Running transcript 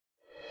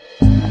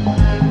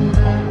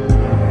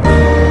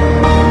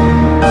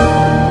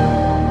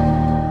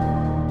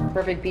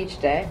perfect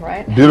beach day,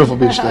 right? Beautiful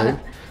beach day.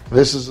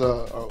 This is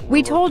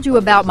We told you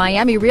about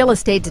Miami real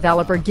estate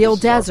developer Gil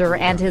Dezer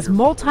and his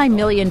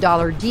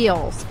multi-million-dollar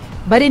deals.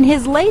 But in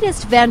his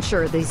latest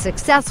venture, the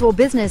successful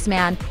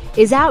businessman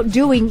is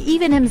outdoing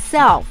even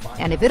himself.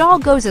 And if it all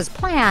goes as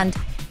planned,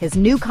 his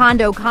new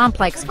condo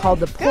complex called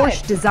the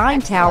Porsche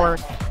Design Tower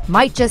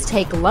might just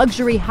take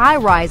luxury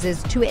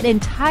high-rises to an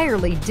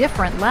entirely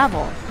different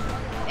level.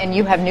 And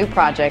you have new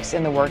projects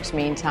in the works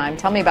meantime.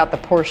 Tell me about the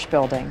Porsche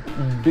building.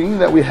 being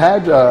that we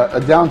had a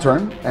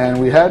downturn and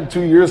we had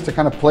 2 years to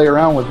kind of play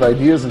around with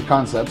ideas and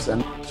concepts,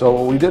 and so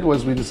what we did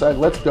was we decided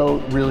let's go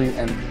really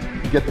and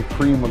get the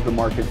cream of the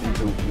market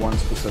into one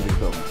specific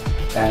building.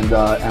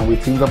 And we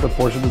teamed up with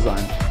Porsche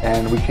Design,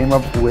 and we came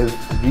up with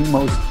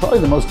probably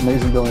the most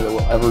amazing building that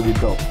will ever be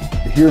built.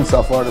 Here in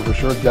South Florida for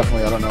sure,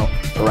 definitely, I don't know,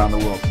 around the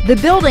world. The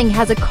building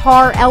has a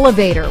car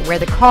elevator where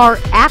the car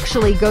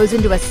actually goes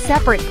into a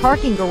separate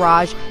parking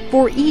garage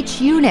for each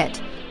unit.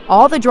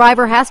 All the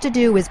driver has to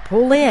do is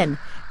pull in.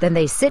 Then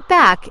they sit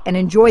back and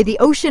enjoy the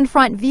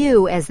oceanfront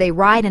view as they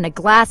ride in a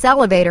glass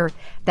elevator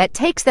that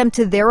takes them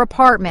to their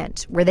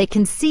apartment, where they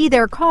can see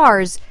their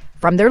cars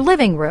from their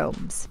living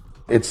rooms.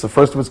 It's the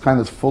first of its kind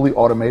that's fully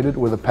automated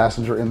with a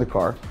passenger in the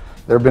car.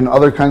 There have been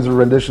other kinds of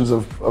renditions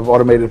of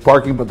automated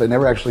parking, but they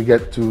never actually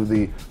get to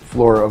the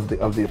floor of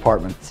the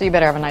apartment. So you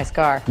better have a nice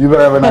car. You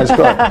better have a nice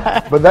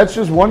car. But that's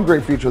just one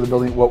great feature of the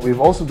building. What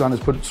we've also done is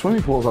put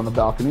swimming pools on the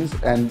balconies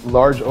and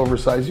large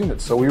oversized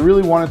units. So we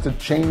really wanted to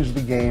change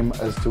the game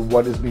as to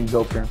what is being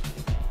built here.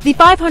 The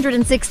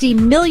 $560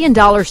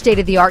 million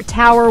state-of-the-art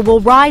tower will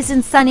rise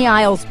in Sunny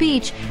Isles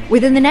Beach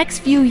within the next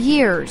few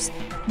years.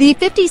 The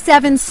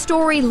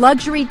 57-story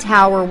luxury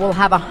tower will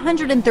have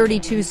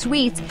 132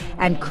 suites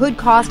and could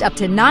cost up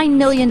to $9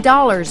 million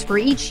for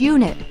each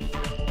unit.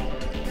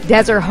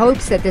 Dezer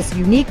hopes that this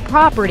unique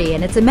property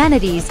and its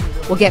amenities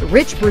will get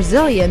rich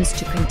Brazilians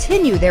to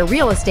continue their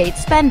real estate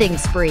spending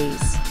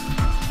sprees.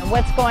 And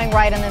what's going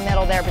right in the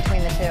middle there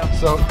between the two?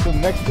 So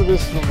next to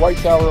this white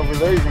tower over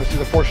there, you're going to see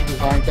the Porsche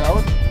Design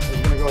Tower.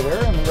 It's going to go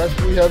there, and the rest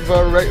we have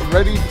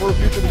ready for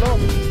future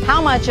development.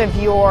 How much of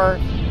your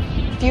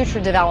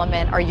future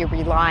development are you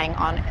relying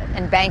on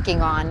and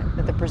banking on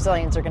that the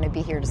Brazilians are going to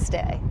be here to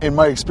stay? In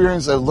my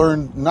experience, I've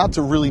learned not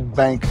to really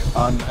bank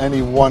on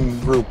any one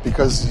group,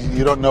 because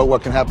you don't know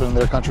what can happen in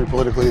their country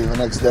politically the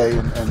next day,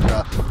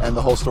 and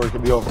the whole story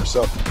could be over.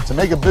 So to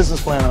make a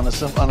business plan on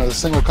a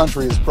single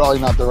country is probably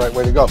not the right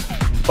way to go.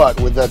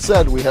 But with that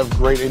said, we have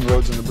great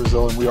inroads into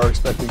Brazil, and we are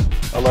expecting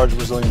a large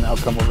Brazilian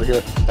outcome over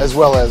here, as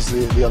well as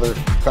the other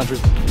countries.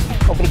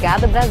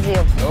 Obrigado,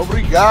 Brasil.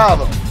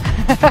 Obrigado.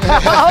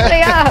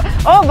 Obrigado.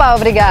 Oba,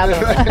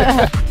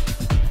 obrigado.